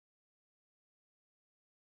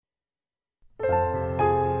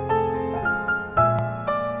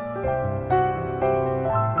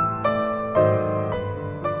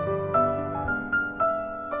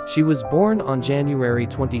She was born on January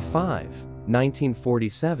 25,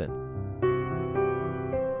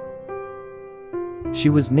 1947. She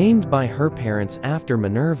was named by her parents after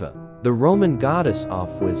Minerva, the Roman goddess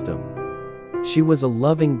of wisdom. She was a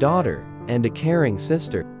loving daughter and a caring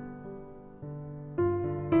sister.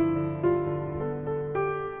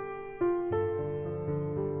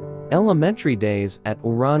 Elementary days at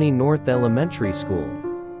Orani North Elementary School.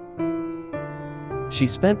 She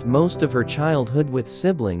spent most of her childhood with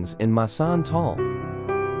siblings in Masantal.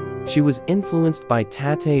 She was influenced by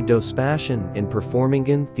Tate dos passion in performing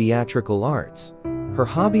in theatrical arts. Her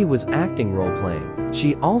hobby was acting role-playing.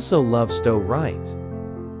 She also loves to write.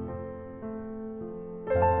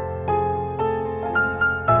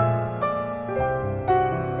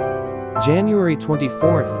 January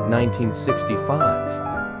 24,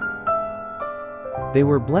 1965. They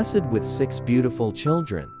were blessed with 6 beautiful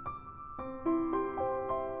children.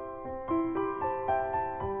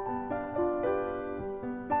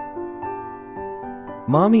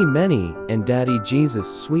 Mommy Mennie and Daddy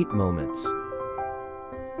Jesus sweet moments.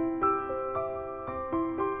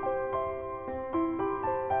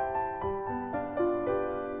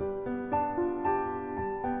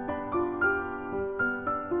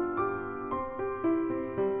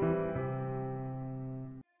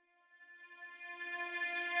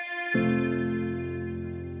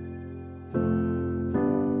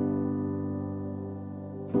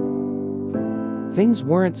 Things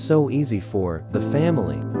weren't so easy for the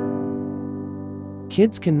family.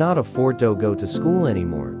 Kids cannot afford to go to school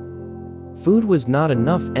anymore. Food was not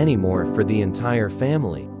enough anymore for the entire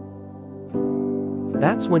family.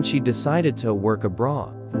 That's when she decided to work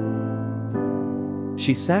abroad.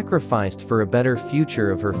 She sacrificed for a better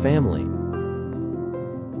future of her family.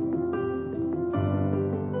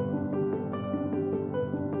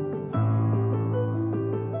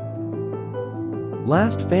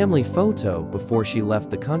 Last family photo before she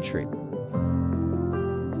left the country.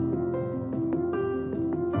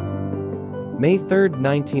 May 3,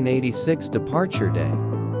 1986 departure day.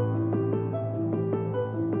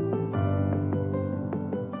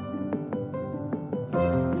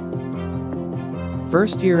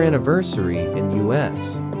 First year anniversary in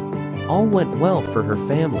US. All went well for her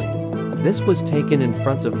family. This was taken in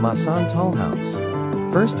front of Masantal House.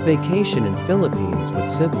 First vacation in Philippines with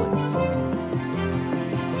siblings.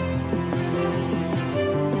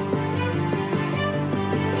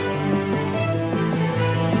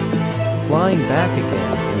 Flying back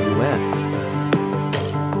again in the US.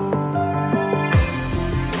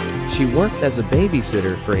 She worked as a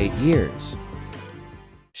babysitter for 8 years.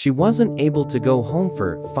 She wasn't able to go home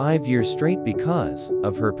for 5 years straight because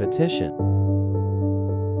of her petition.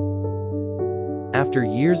 After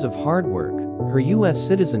years of hard work, her US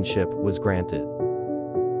citizenship was granted.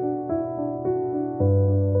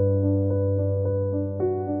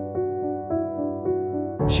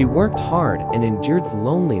 She worked hard and endured the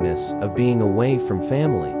loneliness of being away from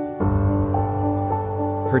family.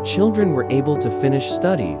 Her children were able to finish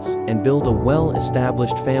studies and build a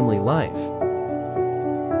well-established family life.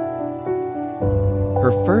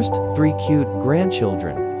 Her first 3 cute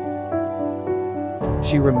grandchildren.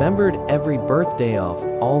 She remembered every birthday of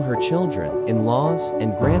all her children, in-laws,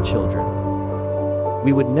 and grandchildren.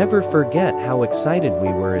 We would never forget how excited we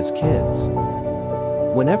were as kids.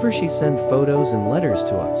 Whenever she sent photos and letters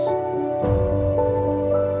to us.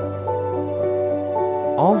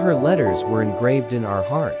 All her letters were engraved in our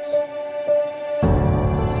hearts.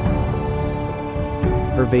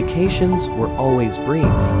 Her vacations were always brief.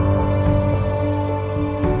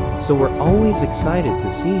 So we're always excited to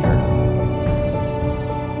see her.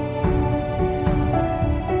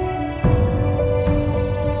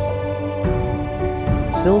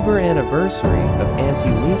 Silver anniversary of Auntie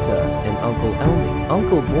Lita and Uncle Elmi,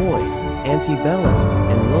 Uncle Boy, Auntie Bella,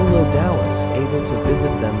 and Lolo Dallas able to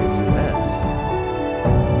visit them in US.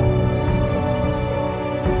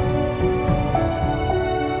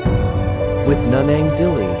 With Nunang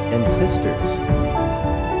Dilly and sisters.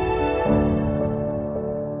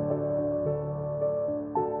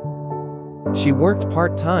 She worked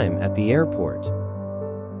part-time at the airport.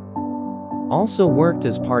 Also worked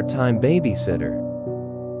as part-time babysitter.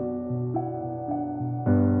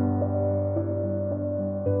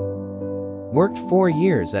 Worked 4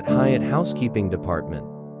 years at Hyatt housekeeping department.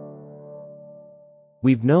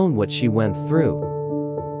 We've known what she went through,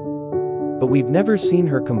 but we've never seen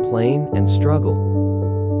her complain and struggle.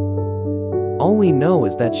 All we know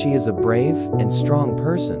is that she is a brave and strong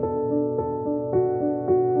person.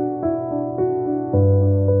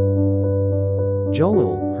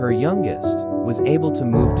 Joel, her youngest, was able to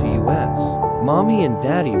move to US. Mommy and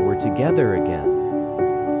Daddy were together again.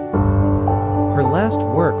 last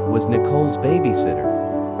work was Nicole's babysitter.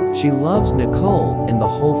 She loves Nicole and the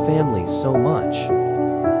whole family so much.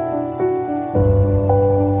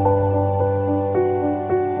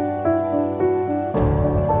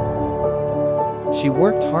 She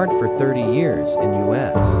worked hard for 30 years in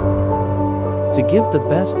US to give the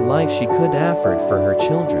best life she could afford for her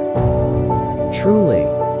children. Truly,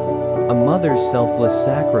 a mother's selfless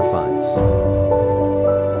sacrifice.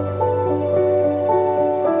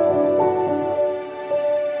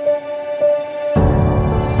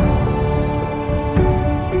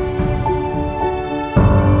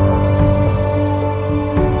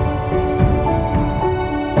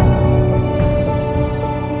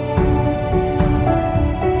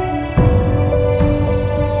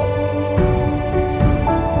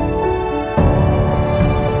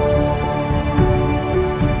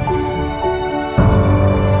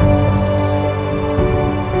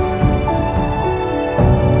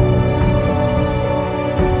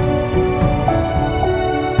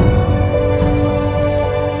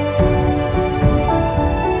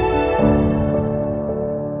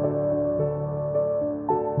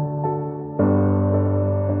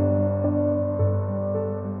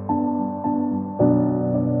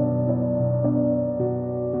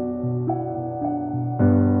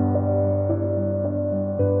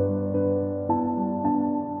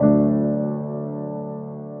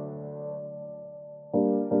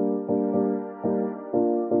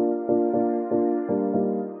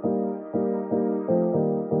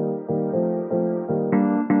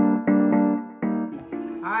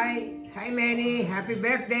 Hi Mennie, happy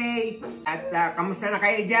birthday! At kamusta na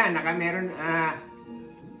kayo dyan? Meron,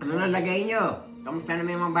 ano nalagay nyo? Kamusta na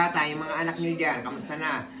yung mga bata, yung mga anak nyo dyan? Kamusta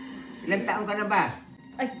na? Ilang taon ka na ba?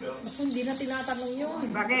 Ay, hindi na tinatanong yun.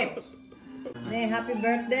 Bakit? Happy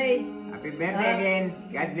birthday. Happy birthday again.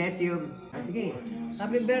 God bless you. Sige.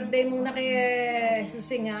 Happy birthday muna kay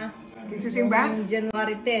Susing ha. Kay Susing ba?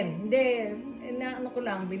 January 10. Hindi, ano ko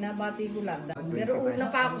lang, binabati ko lang. Pero una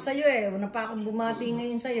pa ako sa'yo una pa akong bumati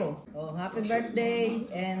ngayon sa'yo. Oh, happy birthday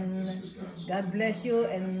and God bless you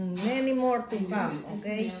and many more to come,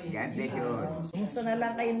 okay? God bless you. Kumusta na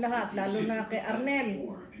lang kayong lahat, lalo na kay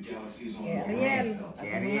Arnel, kay Ariel,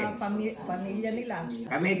 at mga pamilya nila.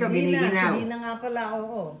 Kami ito, giniginaw. Si Dina nga pala,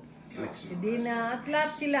 oo. Si Dina at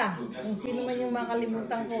lahat sila, kung sino man yung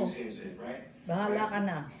makalimutan ko. Bahala ka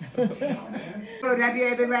na. So, love you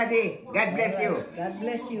everybody. God bless you. God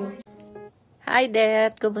bless you. Hi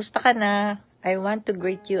Dad, kumusta ka na? I want to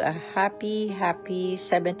greet you a happy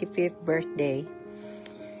 75th birthday.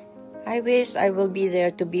 I wish I will be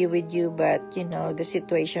there to be with you, but you know, the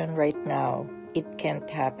situation right now, it can't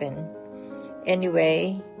happen.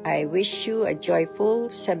 Anyway, I wish you a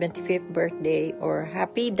joyful 75th birthday or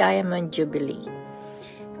happy Diamond Jubilee.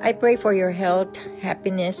 I pray for your health,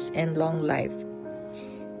 happiness, and long life.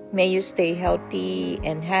 May you stay healthy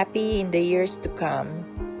and happy in the years to come.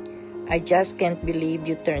 I just can't believe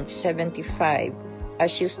you turned 75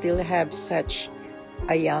 as you still have such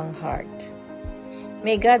a young heart.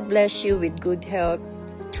 May God bless you with good health,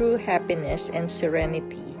 true happiness, and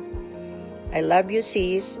serenity. I love you,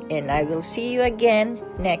 sis, and I will see you again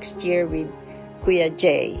next year with Kuya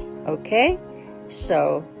Jay, okay?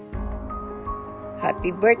 So,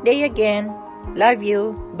 happy birthday again. Love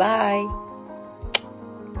you. Bye.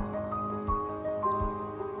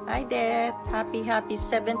 Hi, Dad. Happy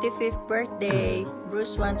 75th birthday.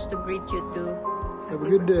 Bruce wants to greet you too. Have a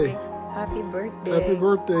good day. Happy birthday. Happy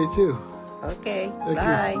birthday too. Okay. Thank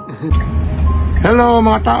Bye. Hello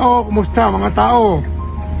mga tao. Kumusta mga tao?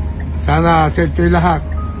 Sana safe kayo lahat.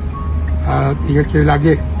 At ingat kayo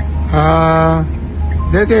lagi.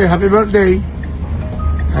 Dete, happy birthday.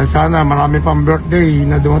 Sana marami pang birthday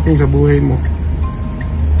na dumating sa buhay mo.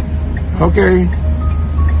 Okay.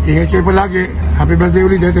 Ingat kayo palagi. Happy birthday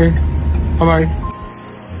ulit, Dete. Bye-bye.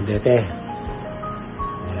 Dete,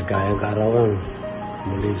 malagayang kaarawan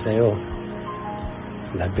muli sa'yo.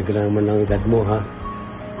 Dagdag na naman ang edad mo, ha?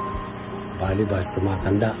 Bali, basta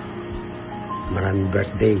tumatanda. Maraming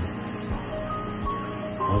birthday.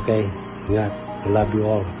 Okay, ingat. I love you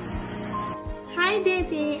all. Hi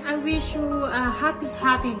Dede, I wish you a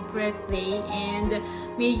happy birthday and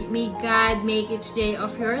may God make each day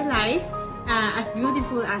of your life as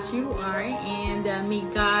beautiful as you are, and may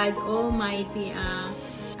God Almighty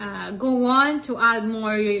go on to add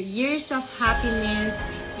more years of happiness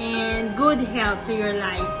and good health to your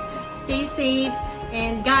life. Stay safe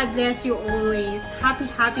and God bless you always. Happy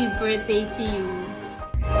birthday to you.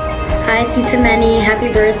 Hi Tita Mennie,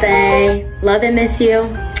 happy birthday. Love and miss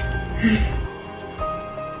you.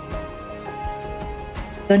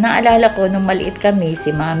 So, naalala ko nung maliit kami,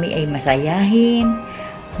 si Mami ay masayahin,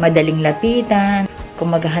 madaling lapitan.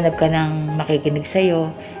 kung maghahanap ka ng makikinig sa'yo,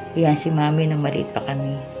 yan si Mami nung maliit pa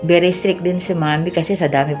kami. Very strict din si Mami kasi sa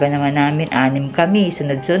dami ba naman namin, 6 kami,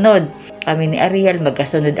 sunod-sunod. Kami ni Ariel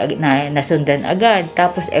magkasunod nasundan agad.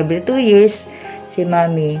 Tapos every 2 years, si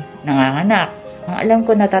Mami nanganganak. Ang alam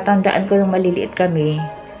ko, natatandaan ko nung maliliit kami,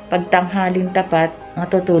 pag tanghaling tapat,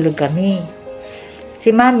 natutulog kami. Si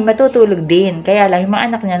Mami matutulog din, kaya lang yung mga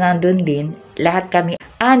anak niya nandun din, lahat kami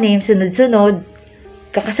 6, sunod-sunod,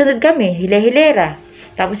 kakasunod kami, hile-hilera.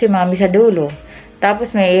 Tapos si Mami sa dulo.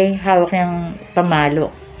 Tapos may hawak niyang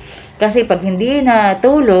pamalo. Kasi pag hindi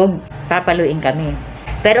natulog, papaluin kami.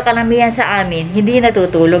 Pero karamihan sa amin, hindi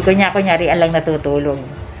natutulog. Kunyari lang natutulog.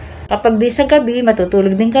 Kapag di sa gabi,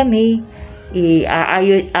 matutulog din kami.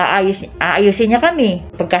 Aayusin niya kami.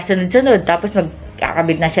 Pagkasunod-sunod, tapos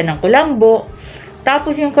magkakabit na siya ng kulambo.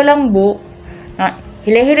 Tapos yung kulambo,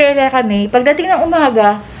 hile-hile kami. Pagdating ng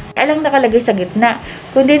umaga, alang nakalagay sa gitna.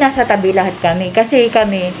 Kundi nasa tabi lahat kami. Kasi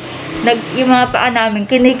kami, yung mga paa namin,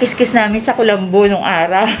 kinikis-kis namin sa kulambo nung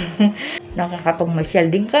araw.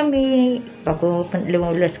 Nakakapagmasyal din kami. Pag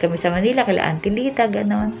lumulas kami sa Manila, kila Auntie Lita,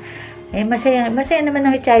 ganon. Eh, masaya naman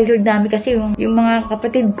ang childhood namin kasi yung mga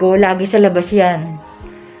kapatid ko, lagi sa labas yan.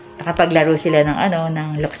 Nakapaglaro sila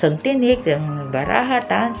ng luksong tinik, ng baraha,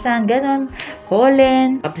 tansan, ganon,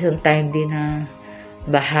 holen. Tapos yung time din na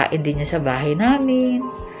bahain din niya sa bahay namin.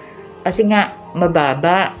 Kasi nga,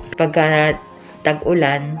 mababa. Pagka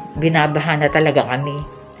tag-ulan, binabaha na talaga kami.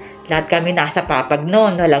 Lahat kami nasa papag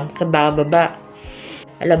noon, walang kabababa.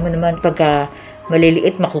 Alam mo naman, pagka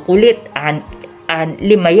maliliit, makukulit. 5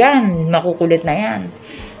 yan, makukulit na yan.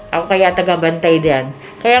 Ako kaya taga-bantay diyan.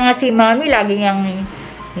 Kaya nga si Mami, laging yung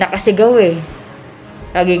nakasigaw eh.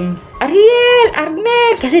 Laging, Ariel,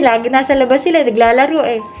 Arnel, kasi lagi nasa labas sila, naglalaro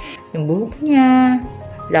eh. Yung buhok niya,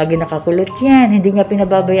 lagi nakakulot yan, hindi niya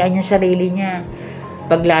pinababayaan yung sarili niya.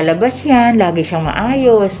 Pag lalabas yan, lagi siyang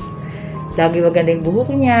maayos. Lagi maganda yung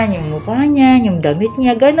buhok niya, yung mukha niya, yung damit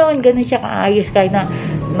niya, ganon siya kaayos. Kahit na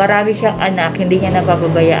marami siyang anak, hindi niya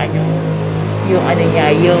napapabayaan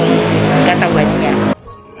yung katawan niya.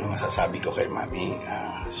 Ang masasabi ko kay Mami,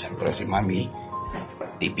 siyempre si Mami,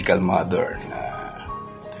 typical mother na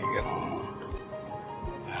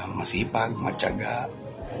masipag, matyaga,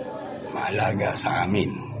 maalaga sa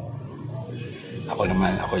amin. Ako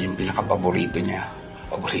yung pinaka-paborito niya.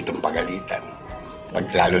 Paboritong pagalitan.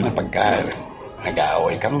 Lalo na pagka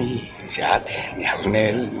nag-aaway kami, si ate, ni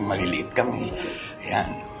Arnel, maliliit kami.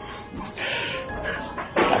 Ayan.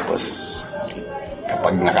 Tapos,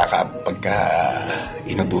 pagka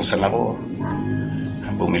inutusan ako,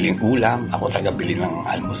 bumiling ulam, ako tagabili ng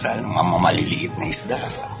almusal, mga maliliit na isda.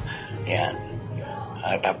 Ayan.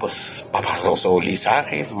 Tapos, papasosoli sa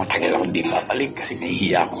akin. Matagal ako din babalik kasi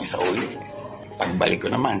nahihiya akong isauli. Pagbalik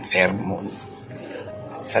ko naman, sermon.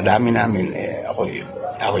 Sa dami namin,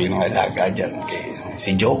 ako yung alaga dyan.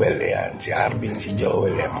 Si Joel, si Arvin, si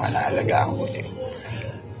Joel, mga naalagaan ko din.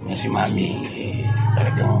 Si Mami,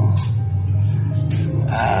 talagang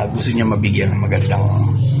gusto niya mabigyan ng magandang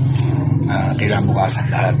kinabukasan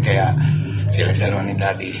lahat. Kaya sila dalawa ni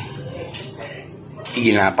Daddy,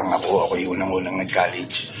 iginapang ako yung unang-unang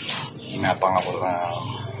nag-college. Ginapang ako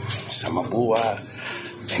sa Mabua.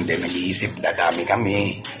 And then nag-iisip, dadami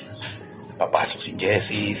kami. Papasok si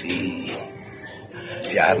Jessie,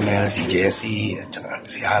 si Arnel, si Jessie, at saka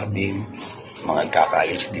si Harbin. Mga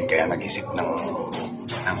nagka-college din, kaya nag-isip ng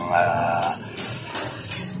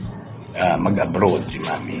mag-abroad si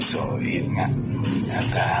Mami. So, yun nga. At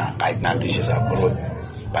kahit nandun siya sa abroad,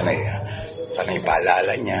 panay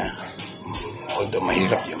paalala niya. Although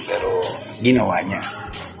mahirap yun, pero ginawa niya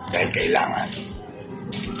dahil kailangan.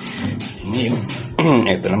 Ngayon,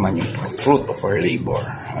 ito naman yung fruit of our labor.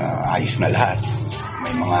 Ayos na lahat.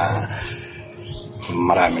 May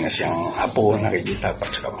marami na siyang apo nakikita, at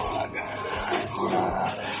saka mga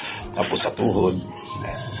apo sa tuhod.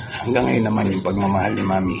 Hanggang ngayon naman yung pagmamahal ni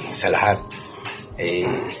Mami sa lahat,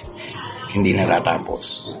 hindi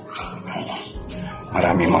natatapos.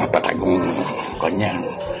 Maraming mga patagong kanyan.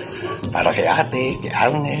 Para kay ate, kay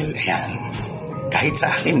Arnel, ayan. Kahit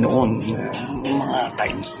sa akin noon, yung mga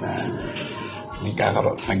times na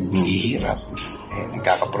naghihirap,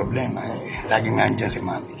 nagkakaproblema, laging nandiyan si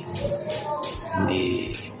Mami.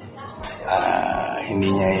 Hindi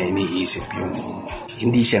niya iniisip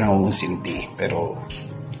hindi siya nangungusinti, pero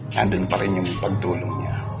nandun pa rin yung pagtulong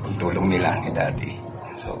niya. Pagtulong nila ni Daddy.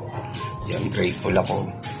 So, yun, grateful ako.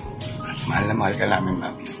 Mahal na mahal ka namin,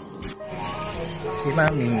 Mami. Si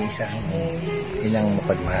Mami, isang inang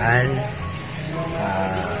mapagmahal,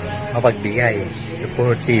 mapagbigay,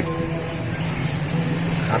 supportive.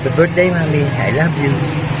 Happy birthday, Mami. I love you.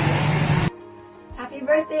 Happy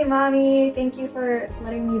birthday. birthday, Mommy! Thank you for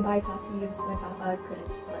letting me buy copies. My papa couldn't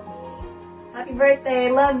let me. Happy birthday!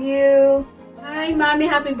 Love you! Hi, Mami!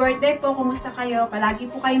 Happy birthday po! Kumusta kayo? Palagi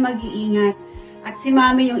po kayo mag-iingat. At si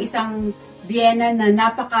Mami yung isang biyena na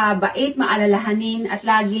napakabait, maalalahanin at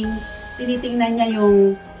laging tinitingnan niya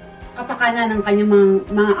yung kapakanan ng kanyang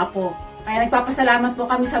mga apo. Kaya nagpapasalamat po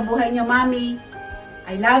kami sa buhay niyo, Mami.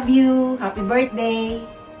 I love you. Happy birthday.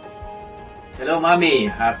 Hello, Mami.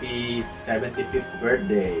 Happy 75th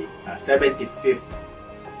birthday. 75th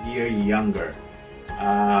year younger.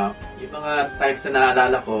 Yung mga times na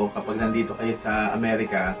naalala ko kapag nandito kayo sa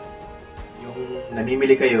Amerika, yung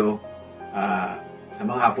namimili kayo, sa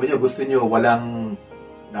mga apo nyo, gusto nyo walang,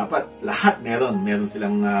 dapat lahat meron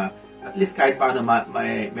silang, at least kahit paano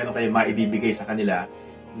meron kayo maibibigay sa kanila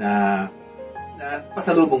na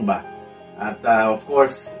pasalubong ba. At of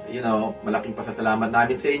course, malaking pasasalamat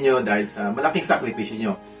namin sa inyo dahil sa malaking sakripisyo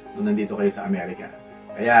nyo nung nandito kayo sa Amerika.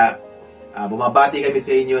 Kaya bumabati kami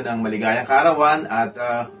sa inyo ng maligayang kaarawan at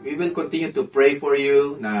we will continue to pray for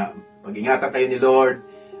you na pag-ingatan kayo ni Lord,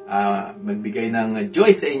 magbigay ng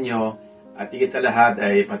joy sa inyo. At higit sa lahat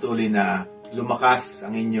ay patuloy na lumakas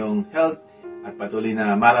ang inyong health at patuloy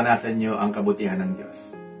na maranasan nyo ang kabutihan ng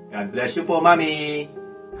Diyos. God bless you po, Mami!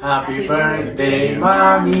 Happy birthday,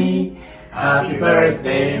 Mommy! Happy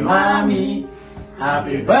birthday, Mommy!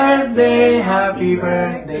 Happy birthday, happy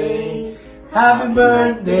birthday! Happy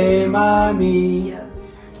birthday, Mommy!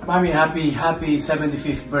 Mommy, happy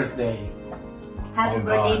 75th birthday! Happy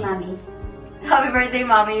birthday, Mommy! Happy birthday,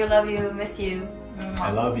 Mommy! We love you, miss you.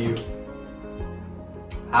 I love you.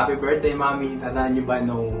 Happy birthday, Mommy. Tandaan niyo ba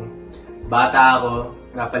nung bata ako,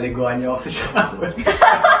 napaliguan niyo ako sa shower.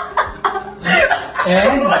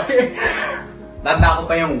 And, tanda ko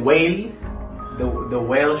pa yung whale, the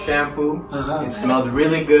whale shampoo. It smelled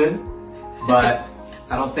really good, but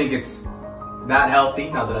I don't think it's that healthy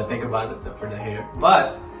now that I think about it for the hair.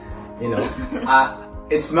 But,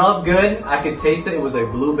 it smelled good. I could taste it. It was like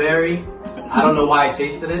blueberry. I don't know why I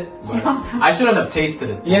tasted it, but I shouldn't have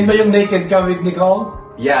tasted it. Yan ba yung naked ka with Nicole?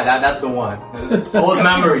 Yeah, that's the one. Old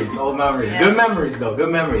memories. Yeah. Good memories though,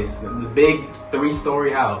 good memories. The big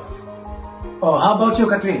 3-story house. Oh, how about you,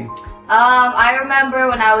 Catherine? I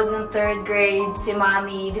remember when I was in 3rd grade, si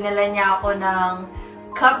Mommy, dinala niya ako ng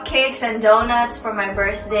cupcakes and donuts for my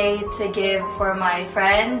birthday to give for my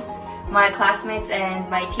friends, my classmates, and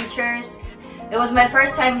my teachers. It was my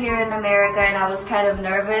first time here in America and I was kind of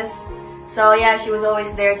nervous. So yeah, she was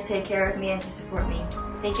always there to take care of me and to support me.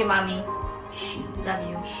 Thank you, Mommy. Love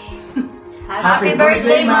you. Happy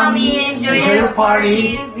birthday, Mommy. Enjoy your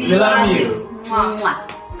party. We love you.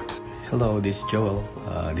 Mwah. Hello, this is Joel.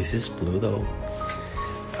 This is Pluto.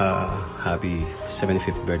 Happy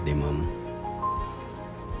 75th birthday, Mom.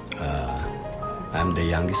 I'm the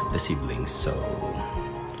youngest of the siblings, so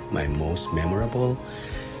my most memorable,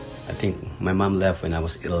 I think my mom left when I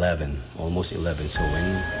was 11, almost 11. So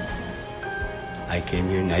when I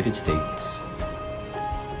came here in the United States,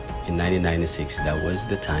 in 1996, that was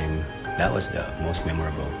the time, that was the most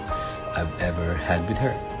memorable I've ever had with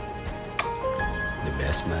her. The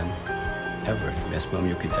best mom ever, the best mom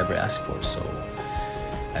you could ever ask for. So,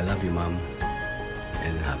 I love you, Mom,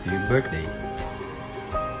 and happy birthday.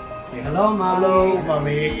 Hey, hello, Mommy. Hello,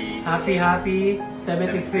 Mommy. Happy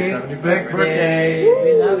 75th birthday.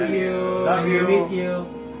 We love you. Love you. We miss you.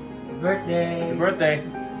 Happy birthday. Happy birthday.